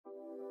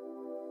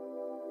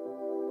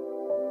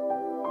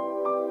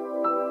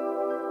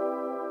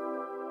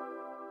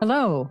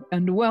Hello,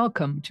 and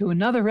welcome to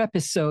another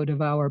episode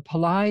of our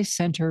Pillai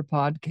Center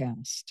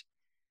podcast.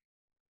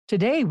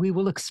 Today, we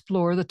will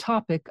explore the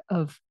topic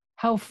of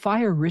how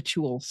fire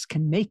rituals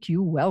can make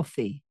you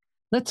wealthy.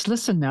 Let's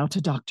listen now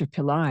to Dr.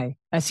 Pillai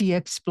as he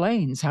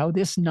explains how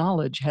this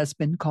knowledge has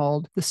been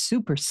called the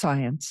super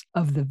science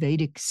of the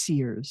Vedic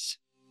seers.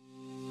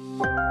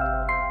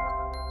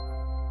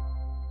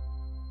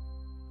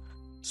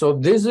 So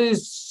this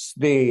is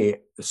the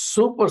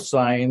super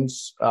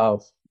science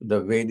of the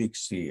Vedic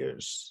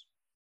seers.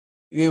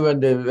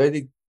 Even the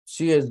Vedic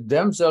seers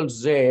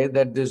themselves say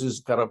that this is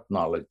corrupt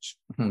knowledge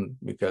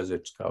because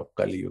it's of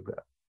Kali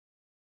Yuga.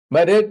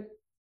 But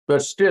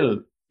still,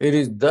 it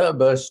is the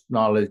best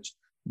knowledge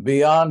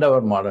beyond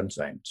our modern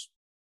science.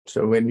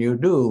 So when you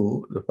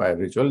do the fire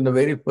ritual, in the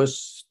very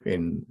first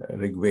in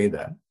Rig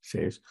Veda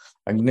says,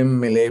 Agnim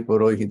mile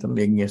purohitam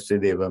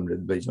yajnasya devam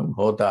ridvajam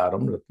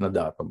hotaram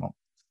ratnadatamam.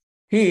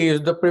 He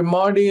is the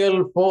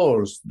primordial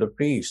force, the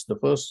priest, the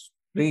first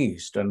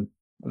priest, and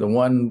the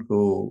one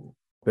who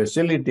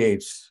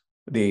facilitates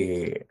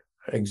the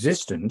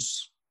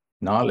existence,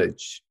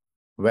 knowledge,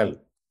 wealth.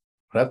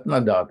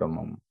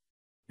 Ratnadatamam.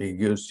 He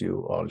gives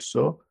you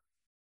also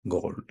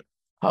gold.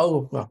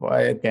 How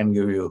fire can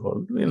give you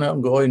gold?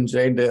 Go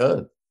inside the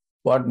earth.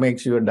 What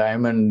makes your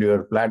diamond,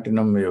 your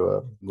platinum,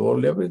 your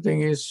gold,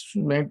 everything is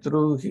made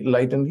through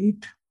light and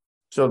heat.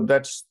 So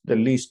that's the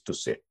least to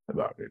say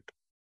about it.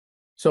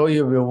 So if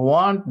you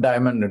want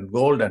diamond and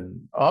gold,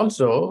 and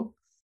also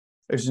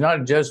it's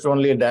not just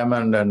only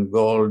diamond and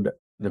gold,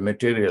 the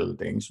material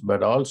things,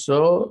 but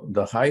also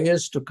the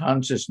highest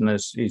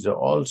consciousness is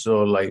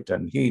also light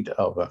and heat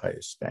of the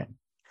highest kind.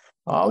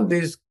 All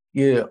these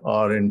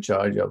are in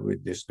charge of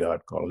with this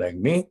god called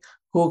Agni,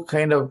 who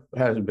kind of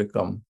has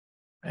become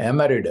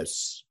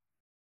emeritus,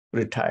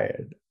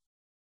 retired,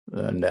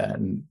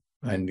 and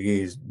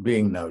he is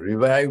being now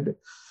revived.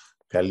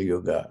 Kali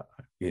Yuga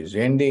is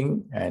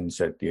ending and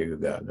Satya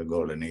Yuga, the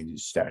golden age,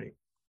 is starting.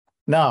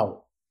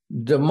 Now,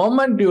 the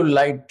moment you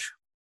light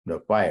the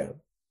fire,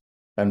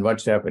 and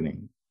what's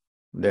happening?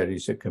 There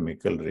is a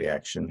chemical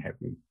reaction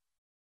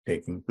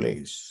taking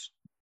place.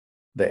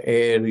 The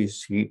air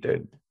is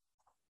heated.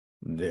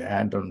 The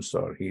atoms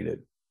are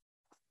heated.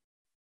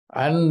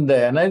 And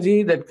the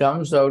energy that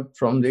comes out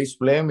from this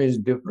flame is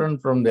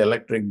different from the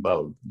electric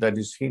bulb. That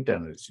is heat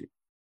energy.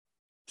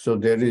 So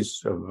there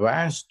is a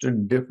vast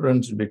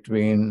difference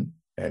between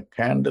a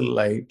candle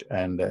light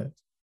and a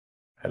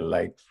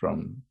light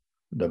from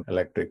the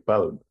electric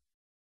bulb.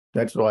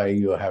 That's why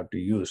you have to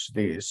use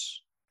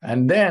this.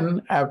 And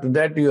then after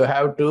that, you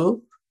have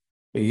to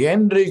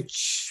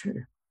enrich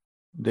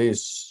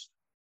this.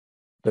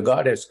 The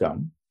God has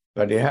come,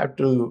 but you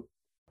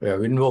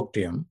have invoked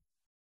him,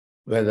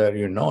 whether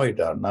you know it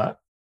or not.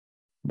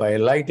 By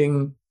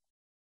lighting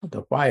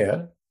the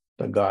fire,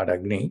 the God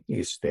Agni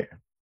is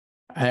there.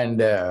 And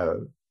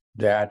the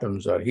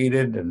atoms are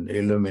heated and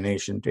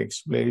illumination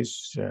takes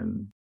place,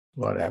 and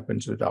what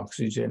happens with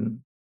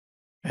oxygen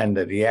and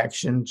the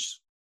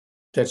reactions,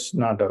 that's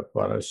not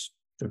for us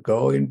to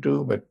go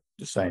into, but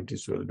the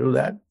scientists will do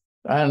that.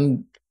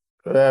 And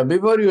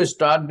before you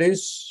start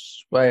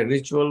this fire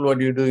ritual,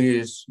 what you do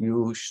is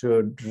you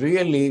should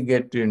really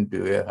get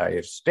into a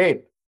higher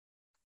state,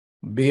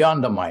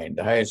 beyond the mind.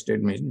 The higher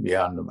state means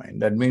beyond the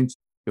mind. That means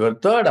your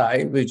third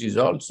eye, which is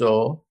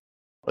also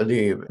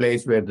the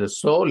place where the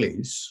soul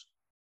is,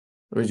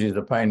 which is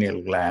the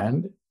pineal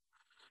gland,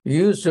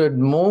 you should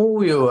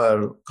move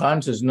your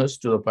consciousness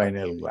to the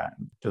pineal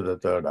gland, to the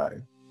third eye.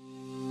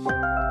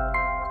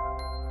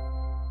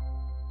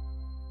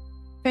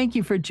 Thank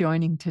you for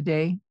joining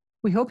today.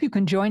 We hope you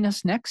can join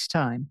us next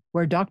time,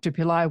 where Dr.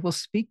 Pillai will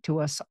speak to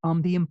us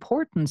on the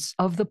importance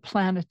of the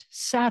planet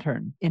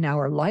Saturn in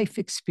our life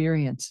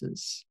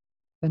experiences.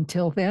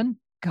 Until then,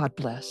 God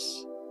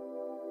bless.